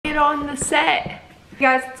get on the set. Hey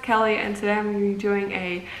guys, it's Kelly, and today I'm going to be doing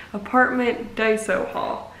a apartment DAISO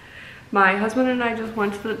haul. My husband and I just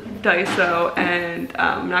went to the DAISO, and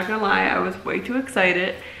I'm not gonna lie, I was way too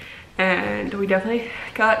excited, and we definitely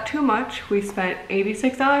got too much. We spent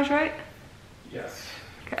 $86, right? Yes.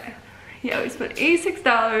 Okay. Yeah, we spent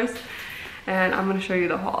 $86, and I'm gonna show you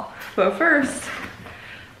the haul. But first,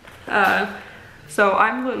 so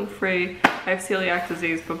I'm gluten-free, I have celiac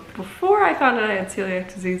disease, but before I found out I had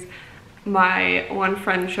celiac disease, my one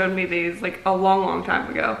friend showed me these like a long time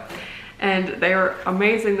ago, and they were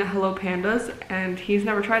amazing, the Hello Pandas, and he's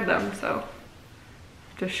never tried them, so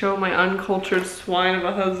to show my uncultured swine of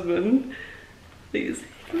a husband, these.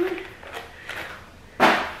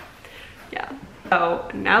 Yeah. So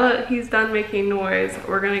now that he's done making noise,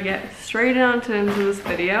 we're gonna get straight into this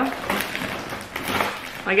video.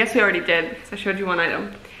 I guess we already did, because I showed you one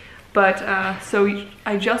item. But, so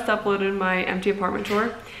I just uploaded my empty apartment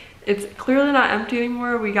tour. It's clearly not empty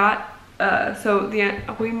anymore. We got,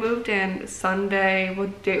 we moved in Sunday,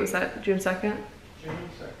 what date was that, June 2nd? June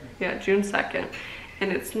 2nd. Yeah, June 2nd.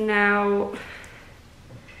 And it's now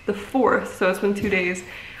the 4th, so it's been 2 days.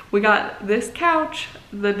 We got this couch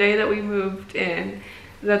the day that we moved in.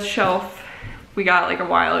 That shelf we got like a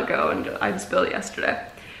while ago, and I just built it yesterday.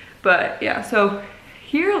 But yeah, so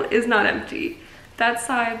here is not empty. That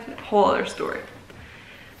side, whole other story.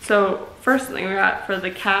 So first thing we got for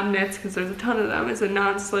the cabinets, because there's a ton of them, is a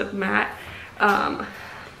non-slip mat.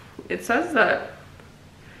 It says that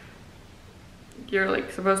you're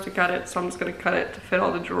like supposed to cut it, so I'm just gonna cut it to fit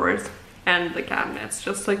all the drawers and the cabinets,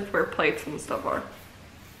 just like where plates and stuff are.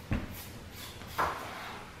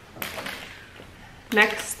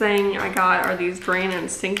 Next thing I got are these drain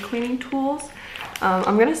and sink cleaning tools.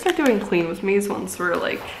 I'm gonna start doing clean with me's once we're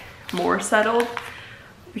like more settled,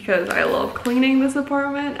 because I love cleaning this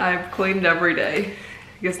apartment. I've cleaned every day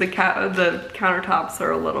because the countertops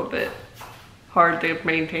are a little bit hard to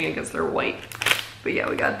maintain because they're white. But yeah,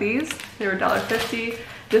 we got these. They were $1.50.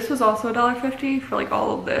 This was also $1.50 for like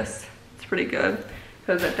all of this. It's pretty good,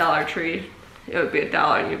 because at Dollar Tree it would be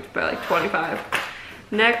 $1 and you have to pay like 25.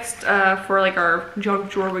 Next, for like our junk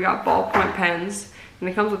drawer, we got ballpoint pens. And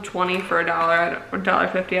it comes with 20 for $1 or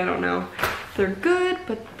 $1.50, I don't know. They're good,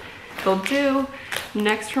 but they'll do.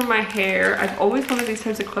 Next, for my hair, I've always wanted these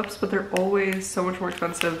types of clips, but they're always so much more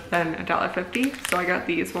expensive than $1.50. So I got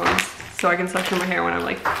these ones so I can section my hair when I'm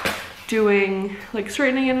like doing like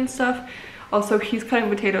straightening it and stuff. Also, he's cutting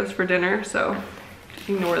potatoes for dinner, so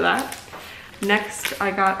ignore that. Next,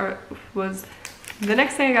 the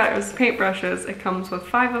next thing I got was paintbrushes. It comes with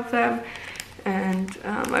 5 of them. And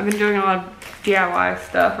I've been doing a lot of DIY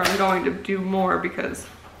stuff, or I'm going to do more because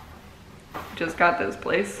I just got this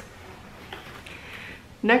place.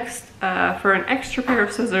 Next, for an extra pair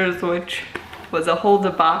of scissors, which was a whole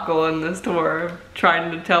debacle in this tour,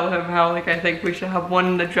 trying to tell him how like I think we should have one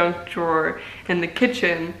in the junk drawer in the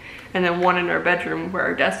kitchen and then one in our bedroom where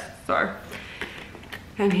our desks are.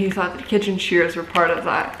 And he thought the kitchen shears were part of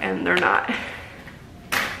that, and they're not.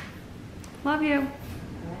 Love you.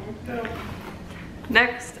 Okay.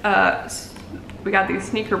 Next, we got these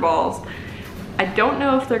sneaker balls. I don't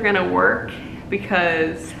know if they're gonna work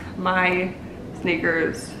because my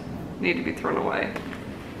sneakers need to be thrown away,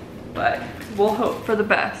 but we'll hope for the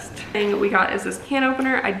best. Thing we got is this can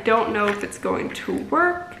opener. I don't know if it's going to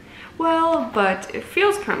work well, but it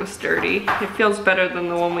feels kind of sturdy. It feels better than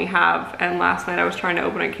the one we have, and last night I was trying to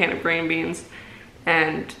open a can of green beans,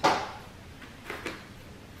 and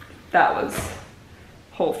that was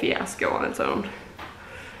a whole fiasco on its own.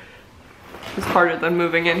 It's harder than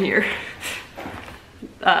moving in here.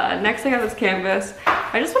 Next I got this canvas.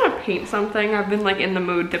 I just want to paint something. I've been like in the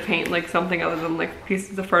mood to paint like something other than like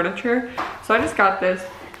pieces of furniture. So I just got this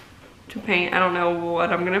to paint. I don't know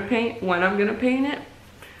what I'm gonna paint, when I'm gonna paint it.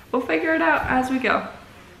 We'll figure it out as we go.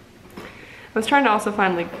 I was trying to also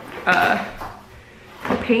find like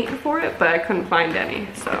paint for it, but I couldn't find any,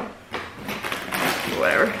 so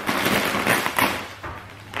whatever.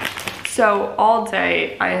 So all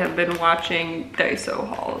day I have been watching DAISO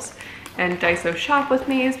hauls and DAISO shop with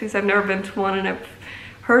me's, because I've never been to one, and I've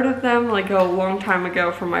heard of them like a long time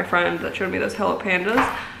ago from my friend that showed me those Hello Pandas.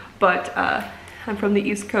 But I'm from the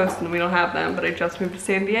East Coast and we don't have them, but I just moved to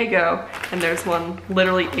San Diego and there's one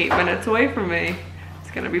literally 8 minutes away from me.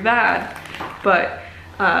 It's gonna be bad. But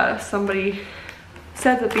somebody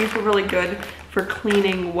said that these were really good for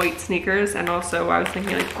cleaning white sneakers, and also I was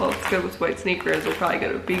thinking like, well, it's good with white sneakers, it'll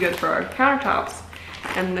probably be good for our countertops.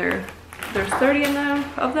 And there's 30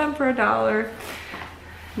 of them for $1.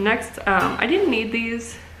 Next, I didn't need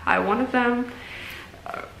these. I wanted them.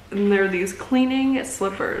 And they're these cleaning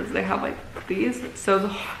slippers. They have like these.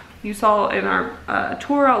 So you saw in our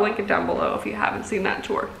tour, I'll link it down below if you haven't seen that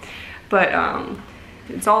tour. But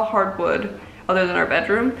it's all hardwood other than our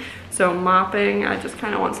bedroom. So mopping, I just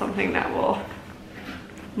kind of want something that will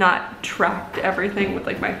not track everything with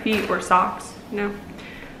like my feet or socks, you know.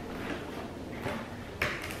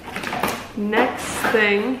 Next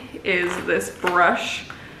thing is this brush.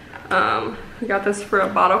 We got this for a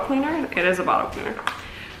bottle cleaner. It is a bottle cleaner.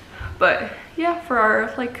 But yeah, for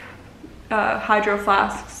our like hydro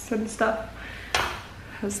flasks and stuff.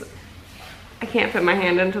 I can't fit my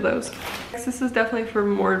hand into those. This is definitely for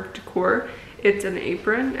more decor. It's an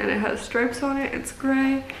apron and it has stripes on it. It's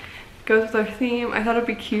gray. Goes with our theme. I thought it'd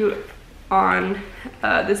be cute on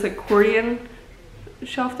this accordion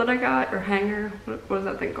shelf that I got, or hanger. What is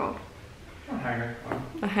that thing called? A hanger.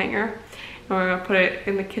 A hanger. And we're gonna put it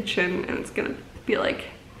in the kitchen, and it's gonna be like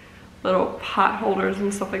little pot holders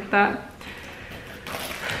and stuff like that.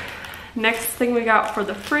 Next thing we got for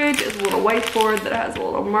the fridge is a little whiteboard that has a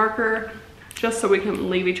little marker, just so we can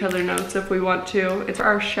leave each other notes if we want to. It's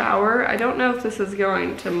our shower. I don't know if this is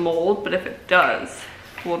going to mold, but if it does,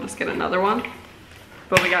 we'll just get another one.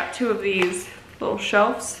 But we got 2 of these little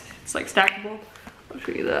shelves. It's like stackable. I'll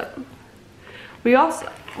show you that.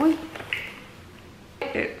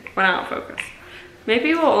 It went out of focus.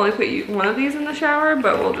 Maybe we'll only put one of these in the shower,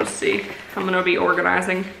 but we'll just see. I'm gonna be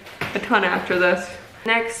organizing a ton after this.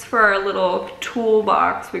 Next, for our little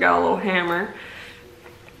toolbox, we got a little hammer.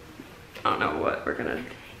 I don't know what we're gonna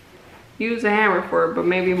use a hammer for, but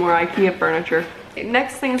maybe more IKEA furniture.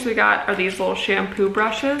 Next things we got are these little shampoo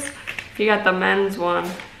brushes. You got the men's one,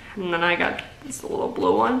 and then I got this little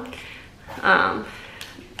blue one.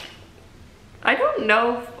 I don't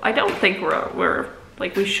know, I don't think we're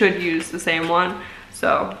like, we should use the same one,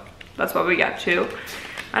 so that's why we got 2.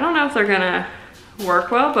 I don't know if they're gonna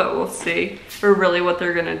work well, but we'll see, or really what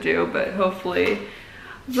they're gonna do, but hopefully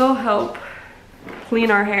they'll help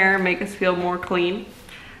clean our hair, make us feel more clean.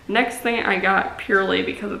 Next thing I got, purely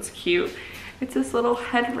because it's cute, it's this little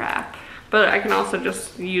head wrap, but I can also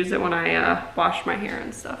just use it when I wash my hair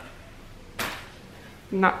and stuff.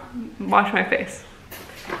 Not wash my face.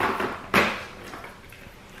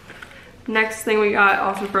 Next thing we got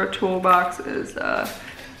also for a toolbox is a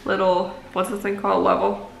little, what's this thing called,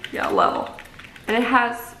 level? Yeah, level. And it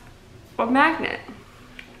has a magnet.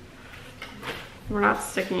 We're not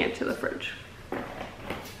sticking it to the fridge.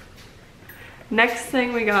 Next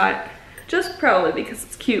thing we got, just probably because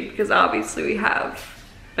it's cute, because obviously we have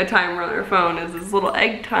a timer on our phone, is this little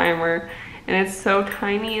egg timer, and it's so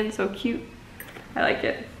tiny and so cute. I like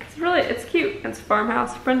it. It's cute. It's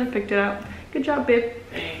farmhouse. Brendan picked it up. Good job, babe.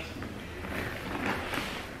 Thanks.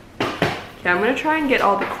 Yeah, I'm gonna try and get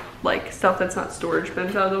all the like stuff that's not storage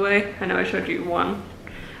bins out of the way. I know I showed you one,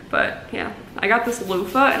 but yeah. I got this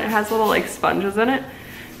loofah and it has little like sponges in it.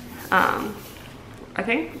 I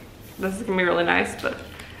think this is gonna be really nice, but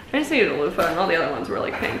I just needed a loofah and all the other ones were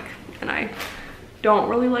like pink, and I don't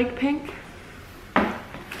really like pink.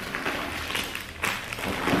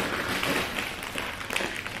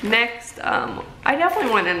 Next, I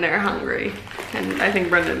definitely went in there hungry, and I think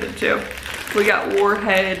Brendan did too. We got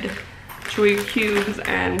Warhead chewy cubes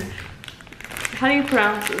and, how do you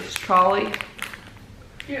pronounce this? Trolley?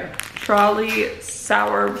 Yeah. Trolley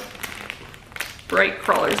sour bright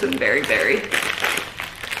crawlers and berry berry.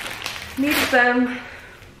 Need them.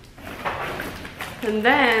 And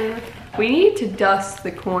then we need to dust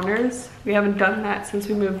the corners. We haven't done that since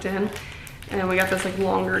we moved in. And we got this like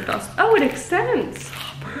longer dust. Oh, it extends.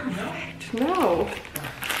 Oh, perfect. No.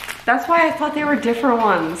 That's why I thought they were different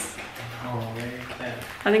ones. Oh, they extend.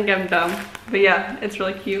 I think I'm dumb. But yeah, it's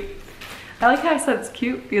really cute. I like how I said it's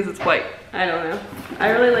cute because it's white. I don't know. I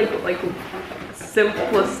really like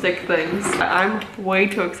simplistic things. I'm way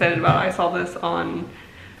too excited about it. I saw this on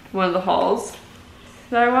one of the hauls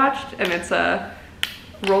that I watched, and it's a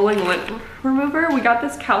rolling lint remover. We got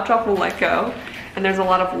this couch off of Let Go, and there's a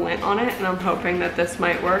lot of lint on it, and I'm hoping that this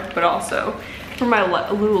might work, but also for my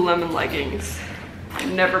Lululemon leggings.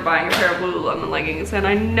 I'm never buying a pair of Lululemon leggings, and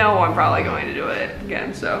I know I'm probably going to do it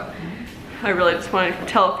again, so I really just want to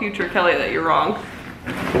tell future Kelly that you're wrong.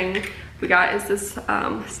 Thing we got is this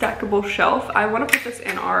stackable shelf. I want to put this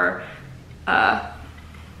in our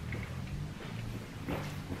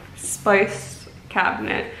spice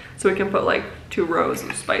cabinet so we can put like 2 rows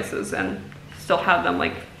of spices and still have them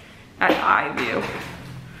like at eye view.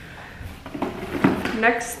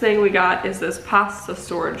 Next thing we got is this pasta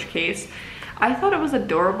storage case. I thought it was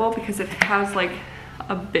adorable because it has like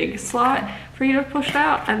a big slot for you to push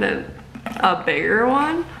out and then a bigger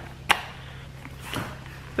one.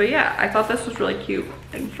 But yeah, I thought this was really cute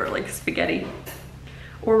and for like spaghetti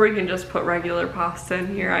Or we can just put regular pasta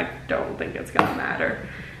in here. I don't think it's gonna matter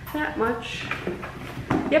that much.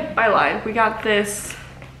 Yep, I lied. We got this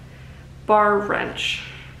bar wrench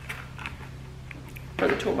for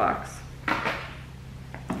the toolbox.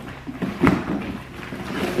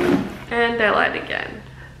 And I lied again.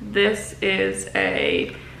 This is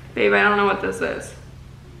a, babe, I don't know what this is.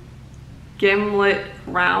 Gimlet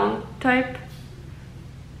round type.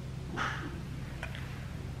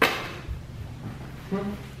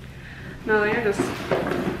 No, they're just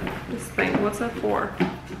this thing. What's that for?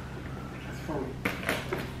 It's for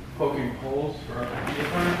poking holes for meat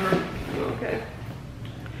furniture. Okay.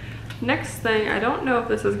 Next thing, I don't know if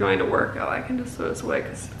this is going to work. Oh, I can just throw this away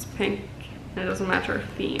because it's pink and it doesn't match our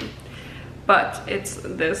theme. But it's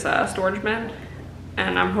this storage bin,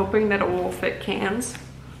 and I'm hoping that it will fit cans,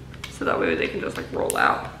 so that way they can just like roll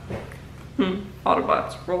out.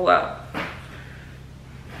 Autobots, roll out.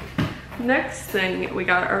 Next thing we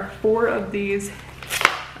got are 4 of these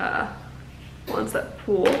ones that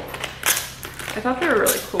pull. I thought they were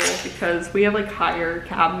really cool because we have like higher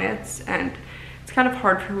cabinets and it's kind of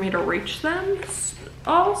hard for me to reach them.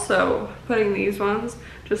 Also putting these ones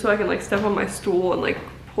just so I can like step on my stool and like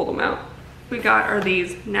pull them out. We got are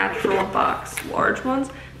these natural box large ones.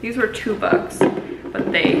 These were $2,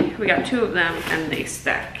 but we got 2 of them and they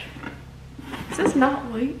stack. Is this not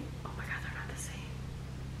white? Oh my god, they're not the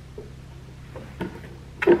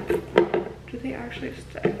same. Do they actually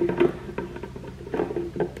stack?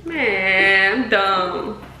 Man, I'm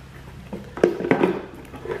dumb.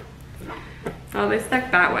 Oh, they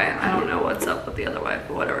stack that way. I don't know what's up with the other way,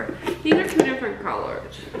 but whatever. These are 2 different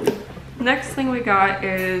colors. Next thing we got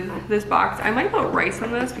is this box. I might put rice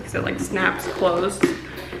in this because it like snaps closed,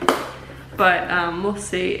 but we'll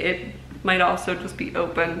see. It might also just be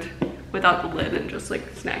opened without the lid and just like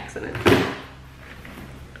snacks in it.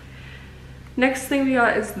 Next thing we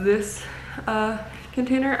got is this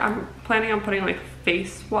container. I'm planning on putting like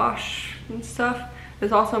face wash and stuff.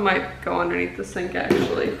 This also might go underneath the sink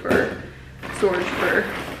actually for storage for,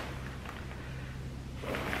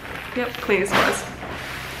 yep, cleaning supplies.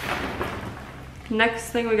 Next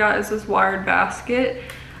thing we got is this wired basket.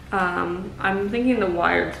 I'm thinking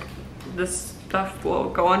this stuff will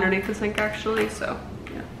go underneath the sink actually, so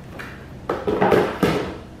yeah.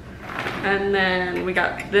 And then we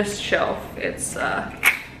got this shelf. It's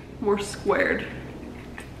more squared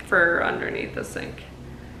for underneath the sink.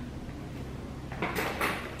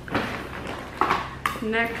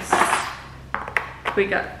 Next, we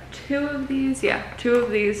got 2 of these, 2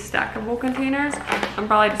 of these stackable containers. I'm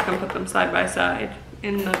probably just gonna put them side by side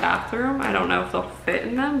in the bathroom. I don't know if they'll fit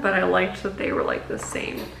in them, but I liked that they were like the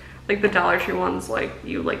same. Like the Dollar Tree ones, like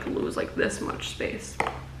you like lose like this much space.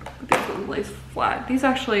 But these ones lay flat. These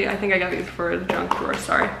actually, I think I got these for the junk drawer,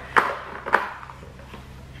 sorry.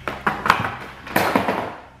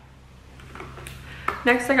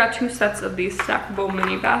 Next, I got 2 sets of these stackable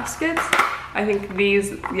mini baskets. I think these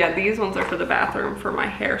ones are for the bathroom for my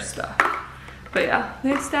hair stuff. But yeah,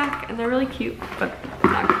 they stack and they're really cute, but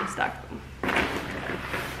I'm not gonna stack them.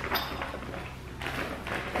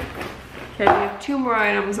 Okay, we have 2 more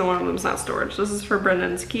items and one of them's not storage. This is for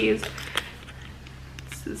Brendan's keys.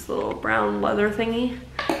 It's this little brown leather thingy.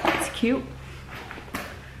 It's cute.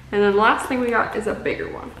 And then the last thing we got is a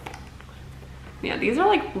bigger one. Yeah, these are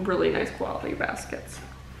like really nice quality baskets.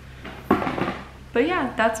 But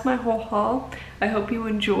yeah, that's my whole haul. I hope you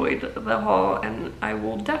enjoyed the haul, and I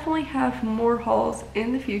will definitely have more hauls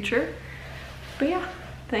in the future. But yeah,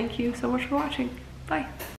 thank you so much for watching. Bye.